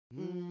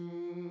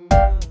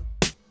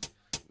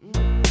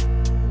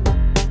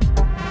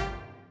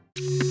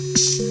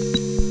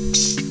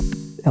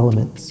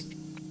elements,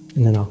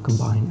 and then I'll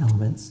combine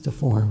elements to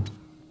form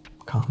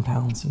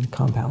compounds, and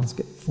compounds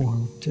get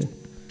formed to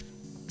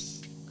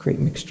create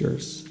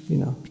mixtures. You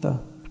know,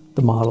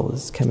 the model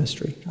is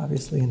chemistry,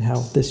 obviously, and how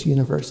this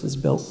universe is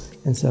built.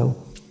 And so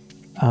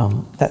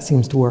that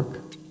seems to work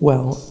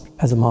well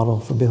as a model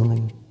for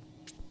building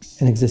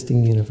an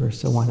existing universe,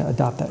 so why not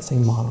adopt that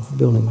same model for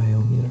building my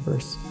own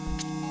universe?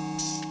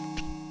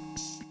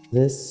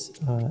 This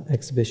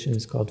exhibition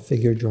is called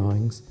Figure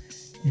Drawings,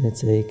 and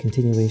it's a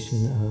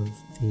continuation of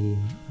the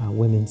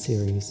Women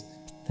series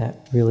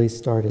that really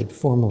started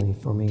formally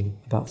for me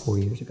about 4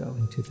 years ago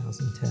in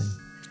 2010.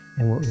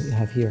 And what we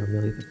have here are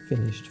really the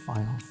finished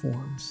final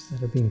forms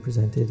that are being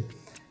presented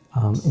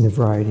in a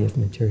variety of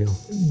material.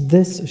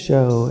 This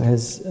show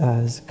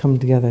has come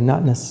together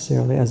not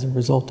necessarily as a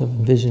result of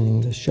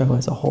envisioning the show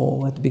as a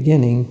whole at the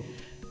beginning,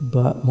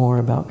 but more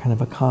about kind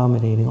of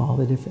accommodating all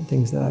the different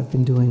things that I've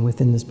been doing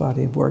within this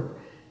body of work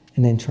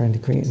and then trying to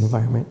create an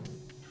environment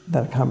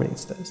that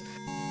accommodates those.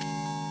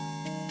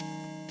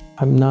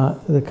 I'm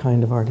not the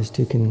kind of artist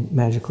who can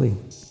magically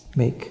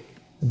make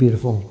a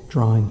beautiful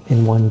drawing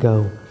in one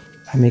go.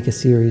 I make a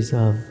series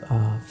of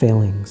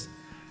failings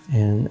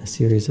and a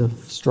series of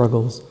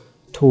struggles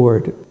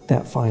toward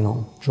that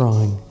final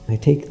drawing. I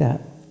take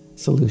that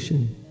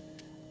solution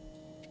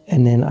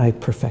and then I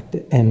perfect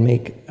it and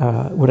make,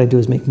 what I do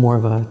is make more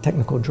of a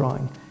technical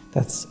drawing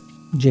that's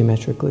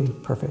geometrically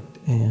perfect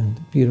and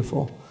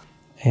beautiful.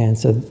 And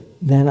so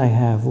then I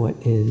have what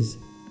is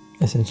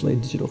essentially a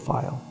digital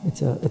file.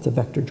 It's a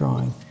vector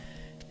drawing,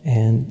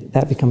 and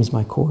that becomes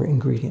my core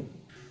ingredient,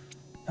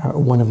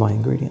 one of my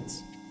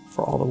ingredients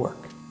for all the work.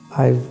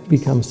 I've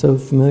become so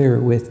familiar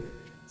with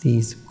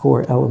these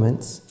core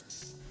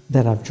elements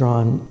that I've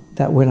drawn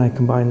that when I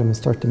combine them and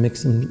start to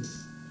mix them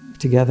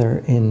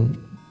together in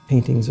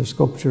paintings or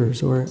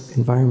sculptures or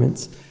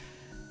environments,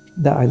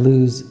 that I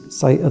lose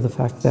sight of the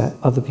fact that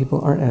other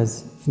people aren't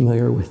as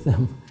familiar with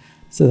them.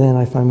 So then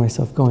I find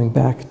myself going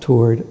back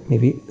toward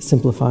maybe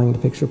simplifying the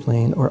picture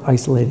plane or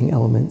isolating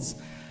elements,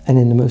 and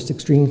in the most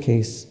extreme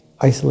case,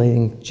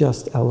 isolating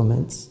just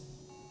elements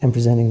and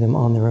presenting them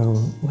on their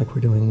own, like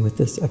we're doing with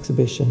this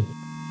exhibition.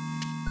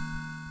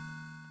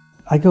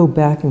 I go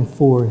back and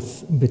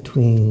forth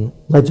between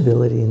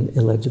legibility and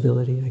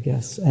illegibility, I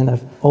guess, and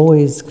I've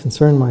always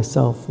concerned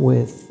myself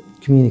with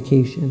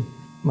communication.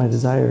 My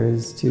desire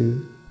is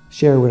to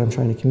share what I'm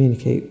trying to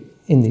communicate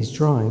in these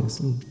drawings.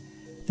 And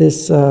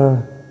this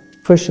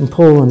push and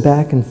pull and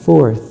back and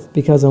forth,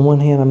 because on one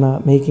hand I'm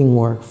not making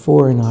work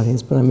for an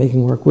audience, but I'm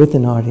making work with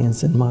an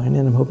audience in mind,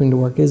 and I'm hoping the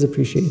work is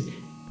appreciated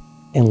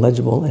and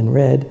legible and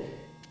read.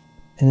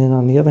 And then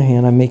on the other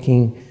hand, I'm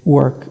making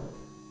work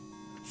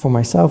for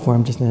myself, where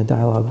I'm just in a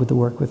dialogue with the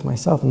work with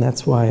myself, and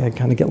that's why I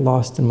kind of get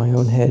lost in my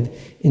own head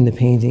in the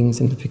paintings,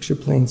 and the picture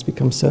planes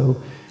become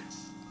so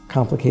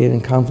complicated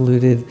and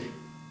convoluted.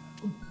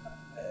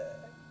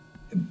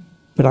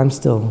 But I'm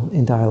still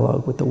in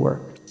dialogue with the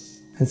work.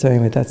 And so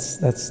anyway, that's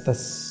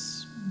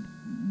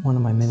one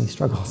of my many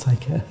struggles, I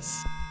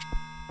guess.